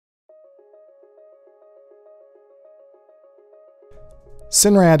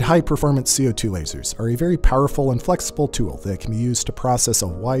Synrad high-performance CO2 lasers are a very powerful and flexible tool that can be used to process a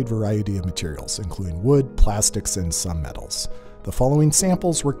wide variety of materials, including wood, plastics, and some metals. The following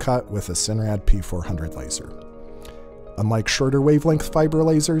samples were cut with a Synrad P400 laser. Unlike shorter wavelength fiber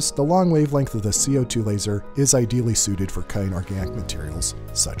lasers, the long wavelength of the CO2 laser is ideally suited for cutting organic materials,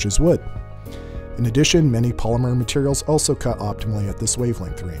 such as wood. In addition, many polymer materials also cut optimally at this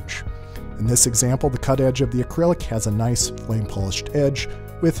wavelength range. In this example, the cut edge of the acrylic has a nice flame-polished edge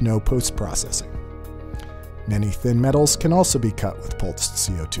with no post-processing. Many thin metals can also be cut with pulsed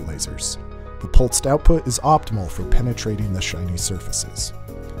CO2 lasers. The pulsed output is optimal for penetrating the shiny surfaces.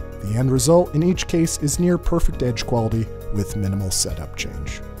 The end result in each case is near perfect edge quality with minimal setup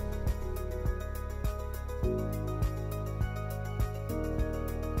change.